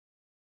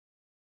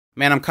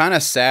Man, I'm kind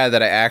of sad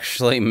that I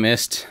actually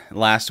missed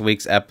last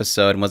week's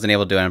episode and wasn't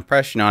able to do an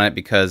impression on it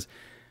because,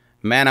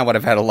 man, I would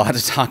have had a lot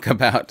to talk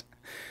about.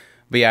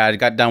 But yeah, I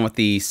got done with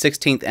the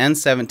 16th and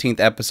 17th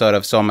episode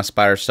of So I'm a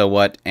Spider, So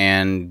What?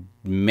 And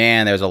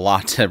man, there's a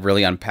lot to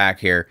really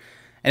unpack here.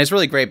 And it's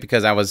really great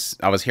because I was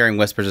hearing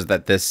whispers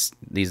that at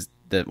least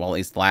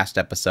the last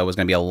episode was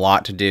going to be a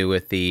lot to do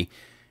with the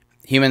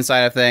human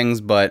side of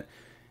things, but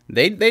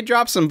they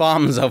dropped some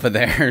bombs over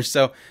there.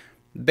 So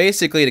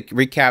basically, to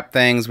recap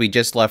things, we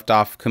just left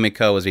off.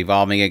 Kumiko was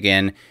evolving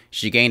again.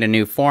 She gained a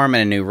new form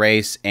and a new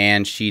race,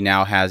 and she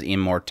now has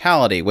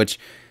immortality, which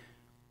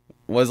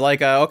was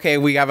like, okay,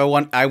 we have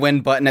a I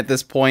win button at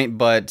this point,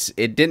 but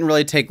it didn't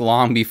really take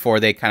long before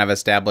they kind of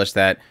established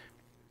that,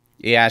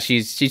 yeah,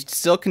 she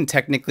still can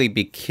technically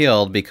be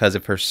killed because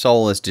if her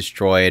soul is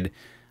destroyed,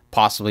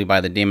 possibly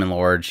by the Demon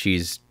Lord,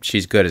 she's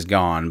good as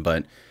gone.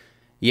 But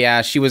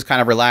yeah, she was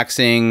kind of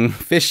relaxing,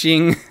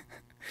 fishing.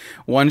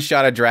 One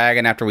shot a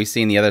dragon after we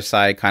seen the other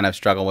side kind of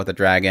struggle with a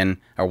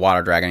dragon, or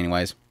water dragon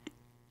anyways.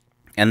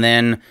 And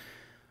then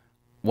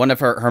one of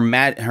her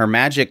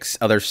magic's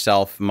other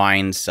self,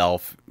 mind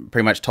self,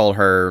 pretty much told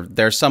her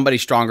there's somebody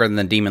stronger than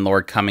the Demon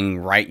Lord coming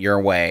right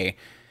your way,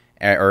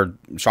 or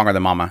stronger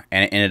than Mama,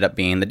 and it ended up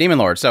being the Demon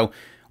Lord. So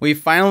we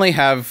finally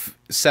have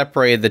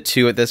separated the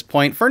two at this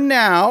point for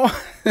now,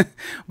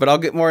 but I'll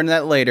get more into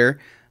that later.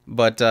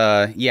 But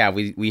yeah,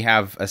 we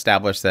have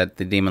established that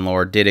the Demon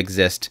Lord did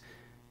exist,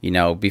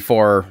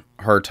 before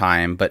her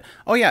time. But,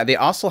 oh yeah, they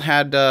also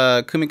had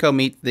Kumiko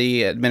meet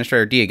the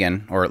Administrator D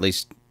again, or at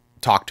least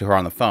talk to her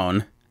on the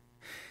phone.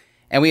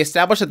 And we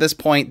established at this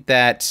point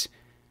that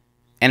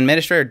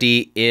Administrator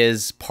D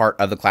is part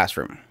of the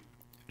classroom.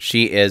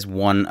 She is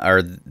one,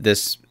 or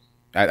this,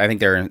 I think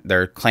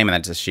they're claiming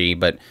that's a she,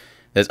 but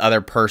this other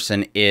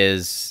person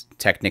is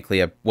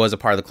technically was a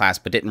part of the class,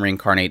 but didn't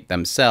reincarnate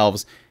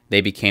themselves.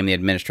 They became the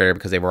administrator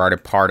because they were already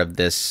part of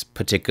this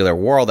particular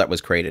world that was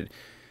created.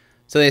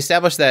 So they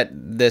established that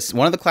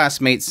one of the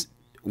classmates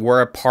were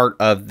a part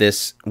of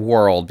this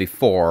world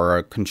before,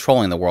 or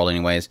controlling the world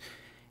anyways.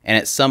 And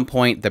at some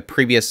point, the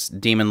previous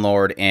Demon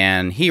Lord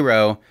and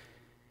hero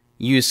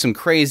used some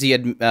crazy,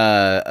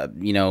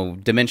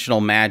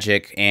 dimensional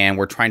magic and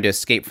were trying to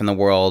escape from the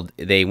world.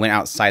 They went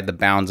outside the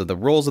bounds of the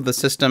rules of the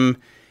system,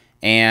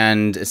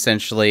 and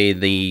essentially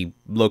the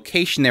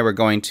location they were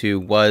going to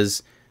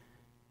was,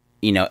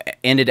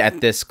 ended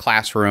at this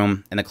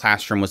classroom, and the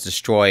classroom was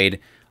destroyed.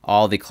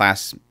 All the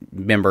class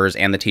members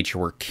and the teacher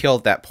were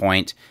killed at that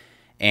point,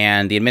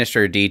 and the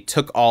Administrator D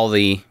took all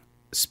the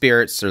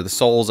spirits or the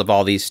souls of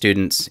all these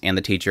students and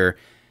the teacher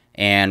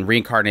and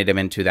reincarnated them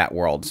into that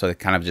world. So they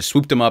kind of just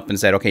swooped them up and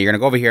said, okay, you're going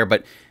to go over here,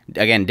 but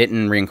again,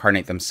 didn't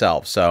reincarnate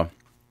themselves. So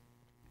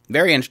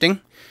very interesting.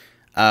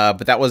 But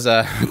that was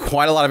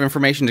quite a lot of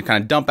information to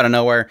kind of dump out of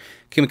nowhere.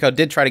 Kumiko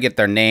did try to get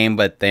their name,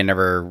 but they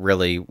never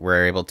really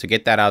were able to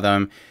get that out of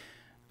them.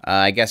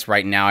 I guess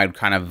right now I'd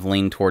kind of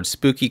lean towards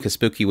Spooky, because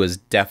Spooky was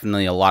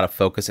definitely a lot of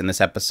focus in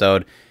this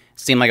episode. It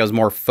seemed like it was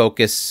more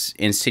focus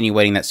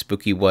insinuating that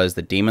Spooky was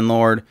the Demon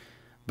Lord.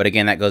 But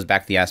again, that goes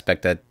back to the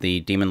aspect that the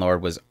Demon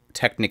Lord was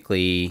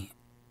technically,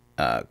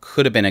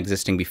 could have been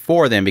existing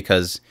before then,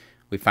 because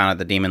we found out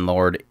the Demon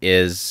Lord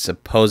is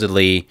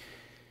supposedly,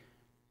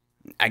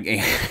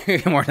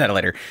 more on that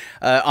later.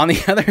 On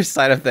the other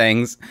side of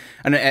things,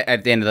 and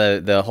at the end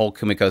of the whole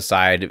Kumiko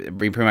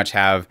side, we pretty much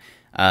have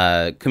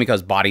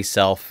Kumiko's body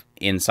self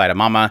inside of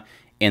Mama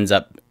ends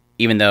up,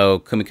 even though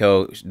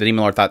the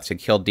Demon Lord thought she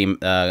killed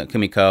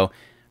Kumiko,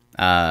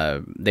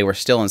 they were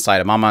still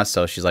inside of Mama.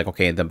 So she's like,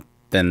 okay,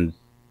 then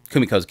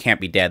Kumiko's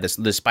can't be dead.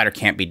 This spider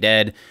can't be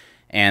dead.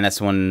 And that's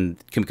when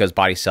Kumiko's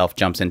body self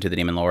jumps into the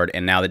Demon Lord.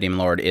 And now the Demon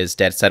Lord is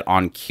dead set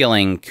on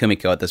killing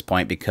Kumiko at this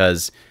point,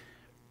 because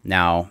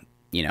now,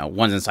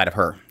 one's inside of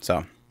her.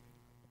 So,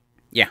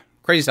 yeah,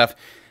 crazy stuff.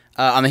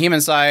 On the human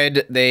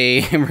side,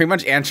 they pretty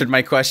much answered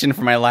my question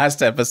from my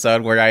last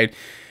episode, where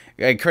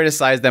I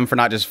criticized them for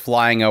not just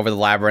flying over the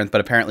labyrinth,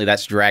 but apparently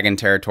that's dragon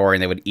territory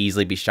and they would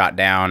easily be shot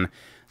down.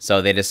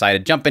 So they decided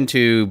to jump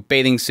into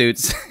bathing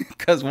suits,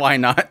 because why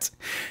not?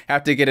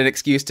 Have to get an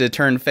excuse to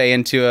turn Faye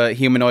into a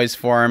humanoid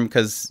form,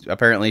 because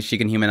apparently she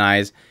can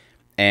humanize.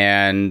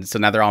 And so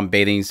now they're on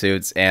bathing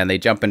suits, and they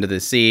jump into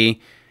the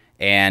sea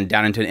and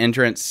down into an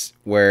entrance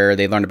where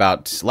they learn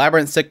about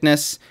labyrinth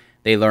sickness.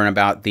 They learn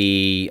about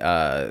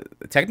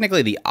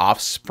technically the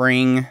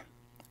offspring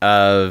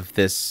of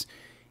this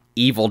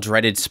evil,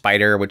 dreaded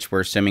spider, which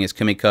we're assuming is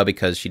Kumiko,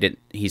 because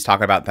he's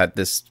talking about that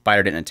this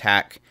spider didn't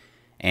attack.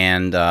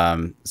 And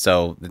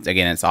so,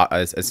 again, it's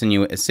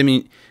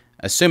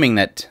assuming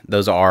that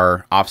those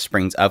are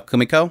offsprings of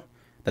Kumiko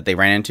that they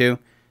ran into.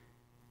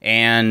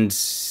 And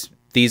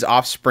these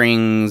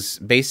offsprings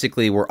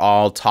basically were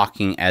all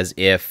talking as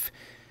if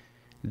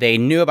they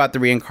knew about the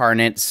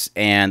reincarnates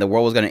and the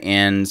world was going to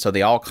end. So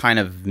they all kind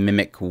of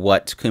mimic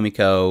what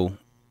Kumiko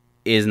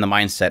is in the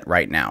mindset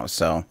right now.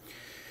 So,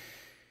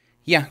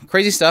 yeah,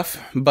 crazy stuff.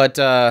 But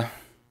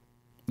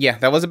yeah,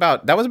 that was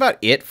about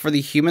it for the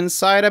human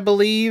side, I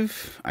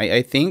believe.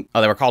 I think.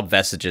 Oh, they were called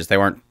vestiges. They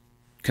weren't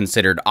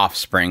considered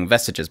offspring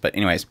vestiges. But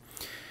anyways,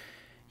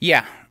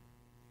 Yeah,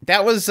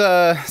 that was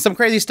some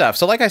crazy stuff.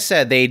 So like I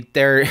said,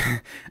 they're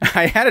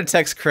I had to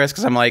text Chris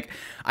because I'm like,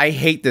 I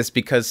hate this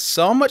because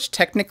so much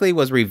technically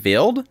was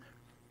revealed,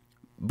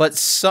 but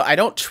so I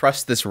don't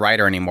trust this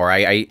writer anymore.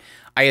 I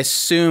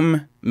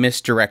assume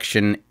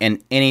misdirection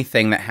in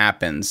anything that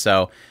happens.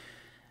 So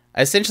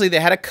essentially,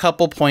 they had a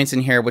couple points in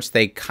here which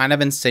they kind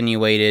of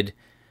insinuated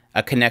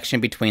a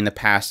connection between the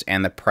past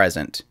and the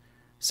present.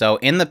 So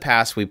in the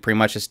past, we pretty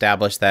much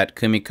established that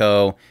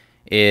Kumiko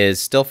is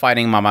still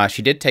fighting Mama.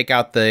 She did take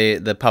out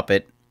the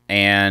puppet,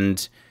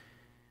 and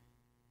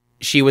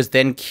she was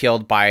then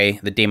killed by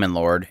the Demon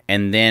Lord,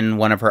 and then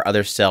one of her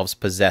other selves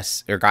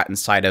possessed or got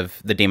inside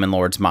of the Demon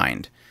Lord's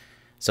mind.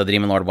 So the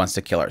Demon Lord wants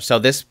to kill her. So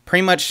this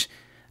pretty much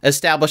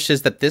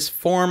establishes that this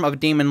form of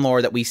Demon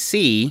Lord that we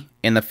see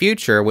in the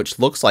future, which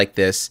looks like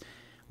this,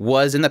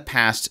 was in the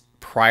past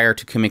prior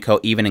to Kumiko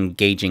even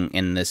engaging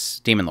in this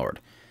Demon Lord.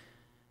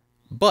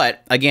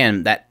 But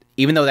again, that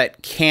even though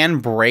that can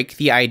break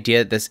the idea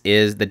that this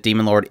is the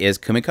Demon Lord is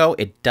Kumiko,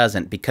 it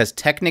doesn't, because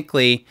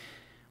technically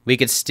we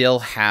could still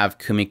have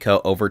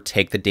Kumiko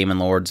overtake the Demon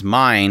Lord's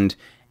mind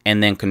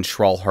and then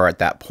control her at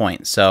that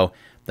point. So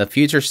the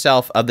future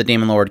self of the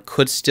Demon Lord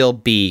could still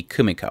be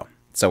Kumiko.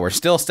 So we're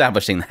still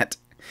establishing that.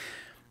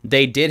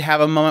 They did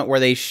have a moment where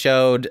they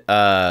showed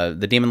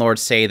the Demon Lord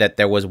say that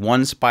there was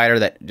one spider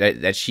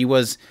that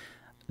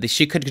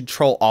she could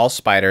control all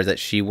spiders, that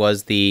she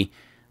was they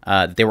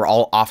were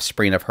all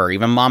offspring of her.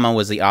 Even Mama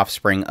was the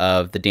offspring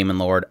of the Demon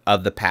Lord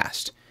of the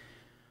past.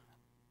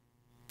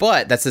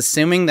 But that's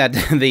assuming that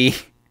the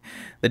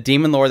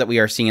Demon Lord that we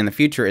are seeing in the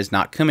future is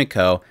not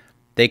Kumiko.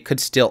 They could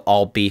still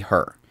all be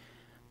her.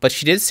 But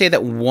she did say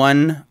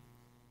that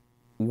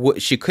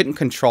she couldn't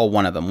control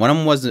one of them. One of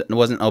them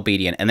wasn't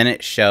obedient. And then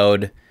it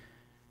showed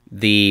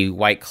the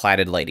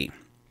white-cladded lady.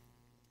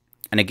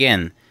 And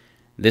again,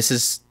 this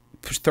is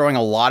throwing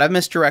a lot of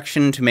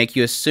misdirection to make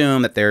you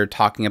assume that they're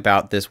talking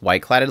about this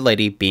white-cladded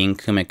lady being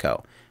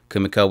Kumiko.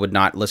 Kumiko would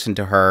not listen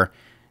to her.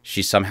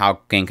 She somehow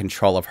gained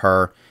control of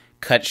her.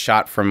 Cut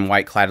shot from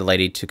white-cladded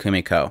lady to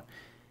Kumiko.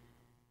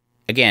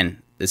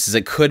 Again,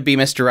 it could be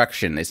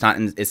misdirection. It's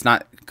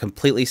not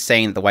completely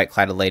saying that the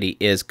white-cladded lady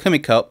is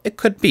Kumiko. It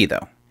could be,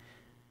 though.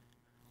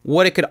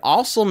 What it could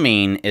also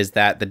mean is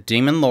that the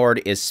Demon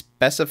Lord is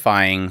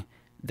specifying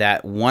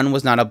that one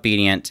was not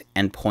obedient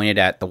and pointed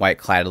at the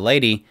white-cladded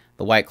lady.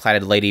 The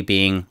white-cladded lady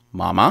being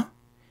Mama.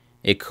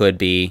 It could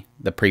be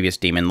the previous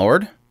Demon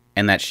Lord,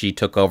 and that she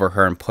took over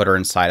her and put her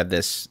inside of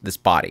this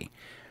body.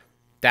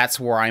 That's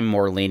where I'm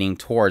more leaning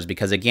towards,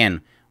 because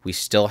again, we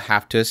still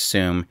have to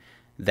assume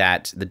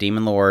that the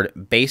Demon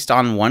Lord, based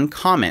on one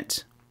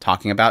comment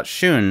talking about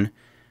Shun,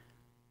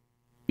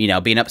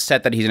 being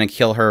upset that he's going to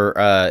kill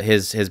her,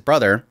 his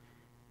brother,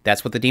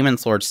 that's what the Demon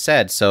Lord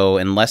said. So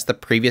unless the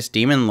previous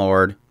Demon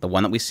Lord, the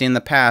one that we see in the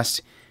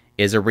past,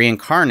 is a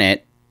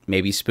reincarnate,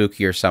 maybe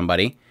Spooky or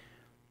somebody,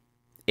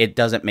 it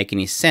doesn't make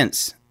any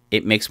sense.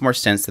 It makes more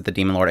sense that the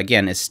Demon Lord,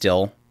 again, is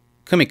still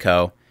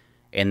Kumiko,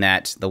 and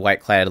that the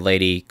white-clad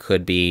lady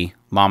could be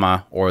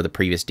Mama or the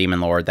previous Demon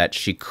Lord that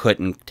she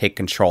couldn't take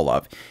control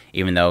of,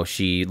 even though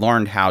she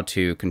learned how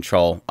to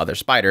control other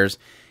spiders,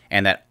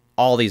 and that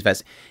all these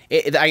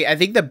I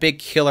think the big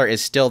killer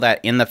is still that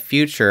in the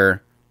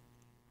future,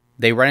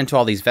 they run into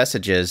all these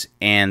vestiges,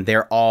 and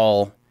they're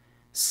all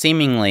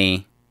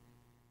seemingly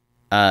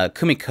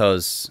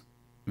Kumiko's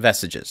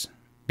vestiges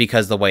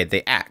because of the way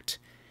they act.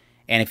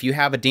 And if you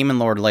have a Demon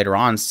Lord later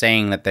on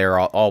saying that they're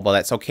all, well,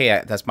 that's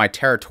okay, that's my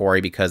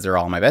territory because they're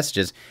all my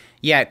vestiges,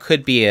 yeah, it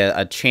could be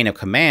a chain of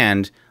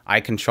command.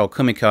 I control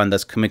Kumiko, and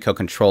thus Kumiko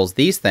controls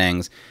these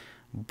things,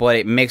 but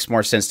it makes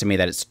more sense to me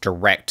that it's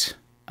direct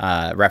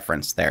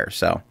reference there.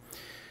 So,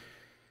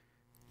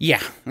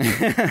 yeah.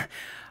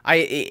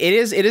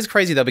 It is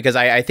crazy, though, because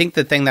I think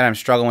the thing that I'm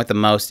struggling with the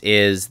most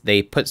is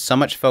they put so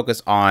much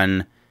focus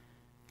on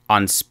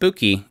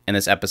Spooky in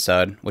this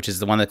episode, which is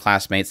the one of the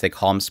classmates, they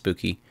call him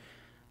Spooky.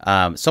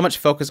 So much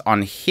focus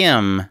on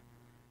him,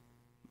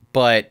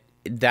 but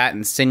that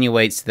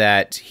insinuates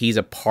that he's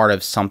a part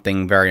of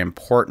something very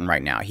important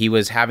right now. He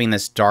was having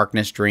this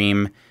darkness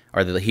dream,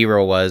 or the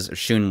hero was, or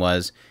Shun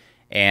was,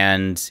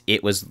 and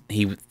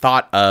he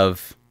thought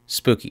of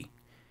Spooky.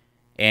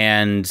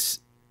 And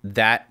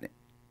that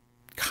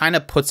kind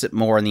of puts it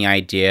more in the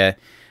idea.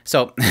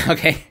 So,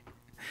 okay,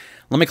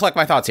 let me collect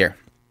my thoughts here.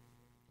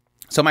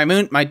 So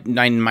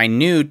my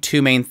new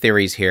two main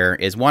theories here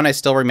is, one, it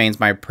still remains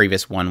my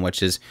previous one,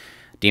 which is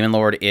Demon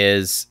Lord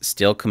is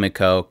still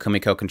Kumiko.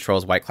 Kumiko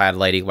controls White-clad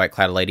Lady.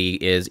 White-clad Lady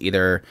is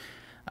either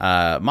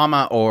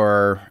Mama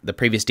or the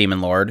previous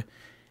Demon Lord.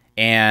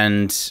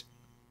 And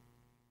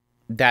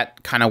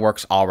that kind of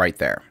works all right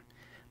there.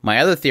 My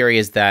other theory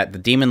is that the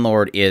Demon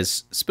Lord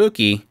is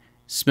Spooky.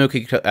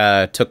 Spooky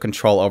took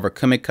control over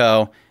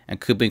Kumiko, and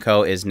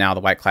Kumiko is now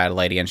the white-clad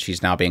lady, and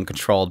she's now being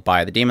controlled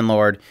by the Demon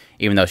Lord,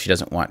 even though she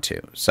doesn't want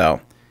to.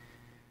 So,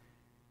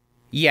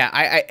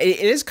 yeah, it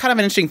is kind of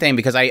an interesting thing,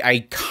 because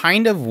I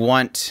kind of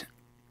want...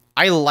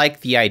 I like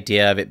the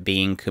idea of it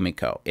being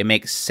Kumiko. It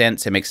makes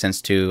sense. It makes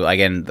sense to,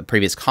 again, the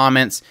previous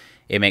comments.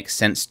 It makes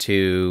sense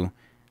to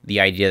the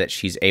idea that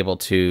she's able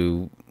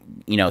to,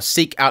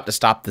 seek out to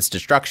stop this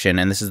destruction,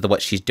 and this is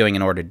what she's doing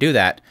in order to do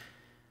that.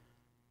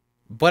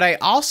 But I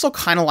also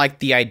kind of like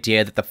the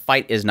idea that the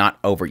fight is not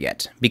over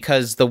yet,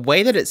 because the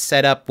way that it's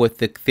set up with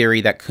the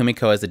theory that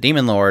Kumiko is the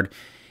Demon Lord,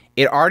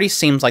 it already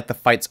seems like the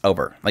fight's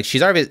over. Like,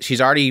 she's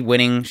already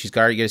winning. She's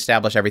already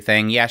established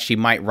everything. Yeah, she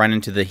might run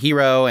into the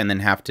hero and then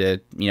have to,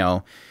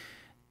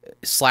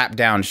 slap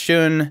down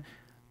Shun,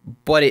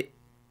 but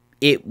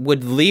it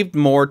would leave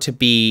more to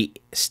be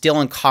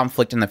still in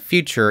conflict in the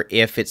future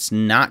if it's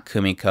not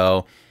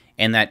Kumiko,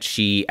 and that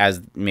she, as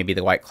maybe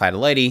the white-clad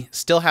lady,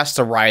 still has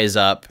to rise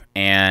up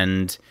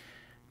and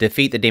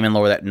defeat the Demon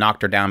Lord that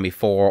knocked her down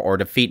before, or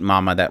defeat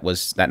Mama that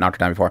knocked her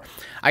down before.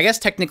 I guess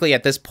technically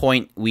at this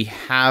point, we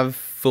have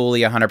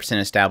fully 100%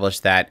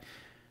 established that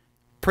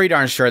pretty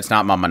darn sure it's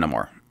not Mama no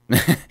more.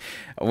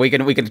 we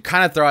can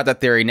kind of throw out that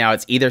theory now.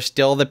 It's either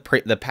still the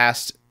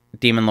past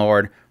Demon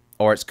Lord,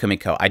 or it's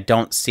Kumiko. I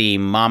don't see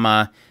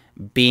Mama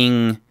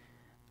being,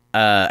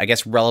 I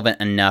guess, relevant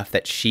enough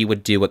that she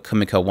would do what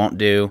Kumiko won't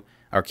do,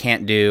 or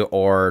can't do,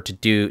 or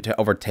to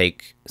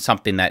overtake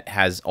something that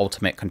has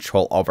ultimate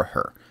control over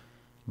her.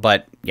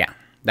 But yeah,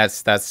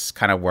 that's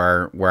kind of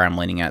where I'm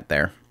leaning at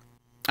there.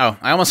 Oh,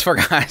 I almost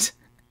forgot.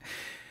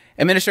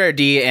 Administrator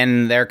D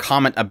and their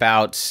comment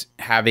about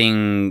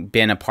having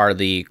been a part of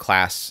the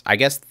class, I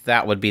guess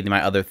that would be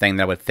my other thing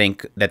that I would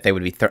think that they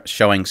would be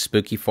showing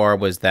Spooky for,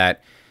 was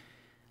that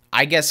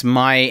I guess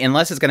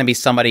unless it's going to be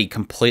somebody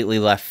completely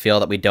left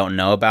field that we don't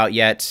know about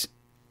yet,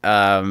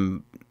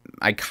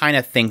 I kind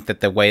of think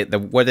that the way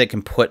they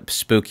can put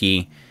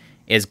Spooky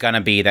is going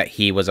to be that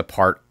he was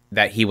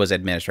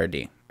Administrator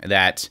D.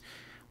 That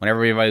whenever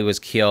everybody was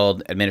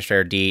killed,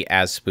 Administrator D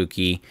as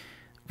Spooky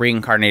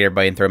reincarnated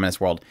everybody and threw him in this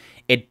world.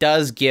 It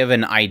does give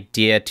an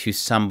idea to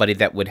somebody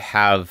that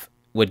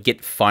would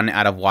get fun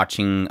out of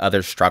watching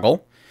others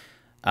struggle.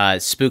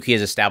 Spooky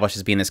is established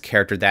as being this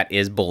character that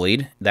is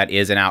bullied, that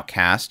is an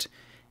outcast,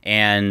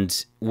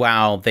 and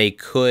while they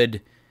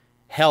could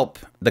help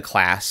the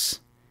class,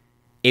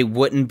 it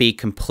wouldn't be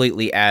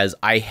completely as,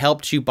 I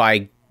helped you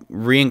by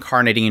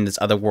reincarnating in this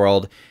other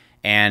world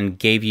and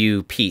gave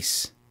you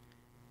peace.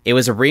 It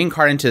was a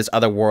reincarnate into this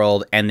other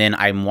world, and then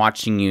I'm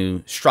watching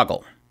you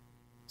struggle.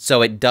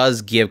 So it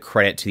does give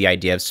credit to the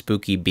idea of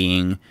Spooky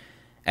being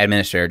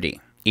Administrator D,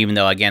 even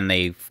though, again,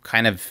 I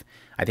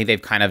think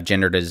they've kind of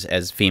gendered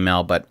as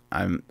female, but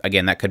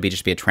again, that could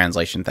just be a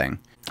translation thing.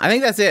 I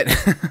think that's it.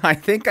 I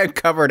think I've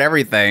covered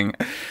everything.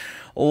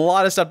 A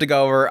lot of stuff to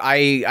go over.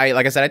 I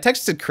like I said, I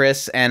texted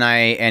Chris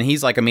and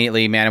he's like,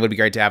 immediately, man, it would be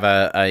great to have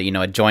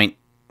a joint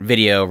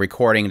video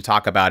recording to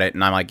talk about it.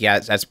 And I'm like, yeah,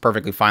 that's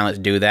perfectly fine. Let's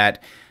do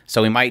that.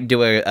 So we might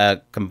do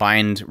a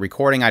combined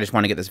recording. I just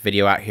want to get this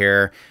video out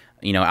here,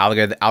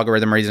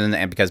 algorithm reasons,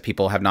 and because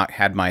people have not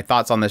had my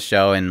thoughts on this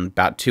show in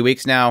about 2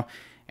 weeks now,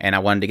 and I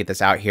wanted to get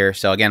this out here.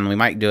 So again, we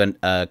might do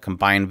a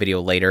combined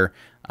video later.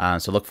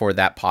 So look forward to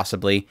that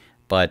possibly.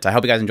 But I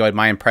hope you guys enjoyed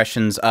my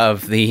impressions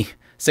of the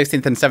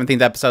 16th and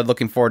 17th episode.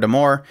 Looking forward to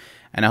more.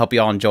 And I hope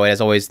you all enjoyed.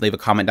 As always, leave a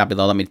comment down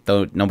below. Let me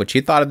know what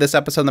you thought of this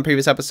episode and the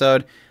previous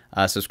episode.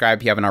 Subscribe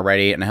if you haven't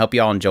already. And I hope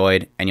you all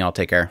enjoyed. And you all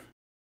take care.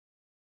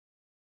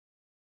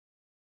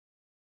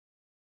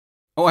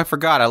 Oh, I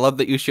forgot. I love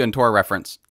the Ushio and Tora reference.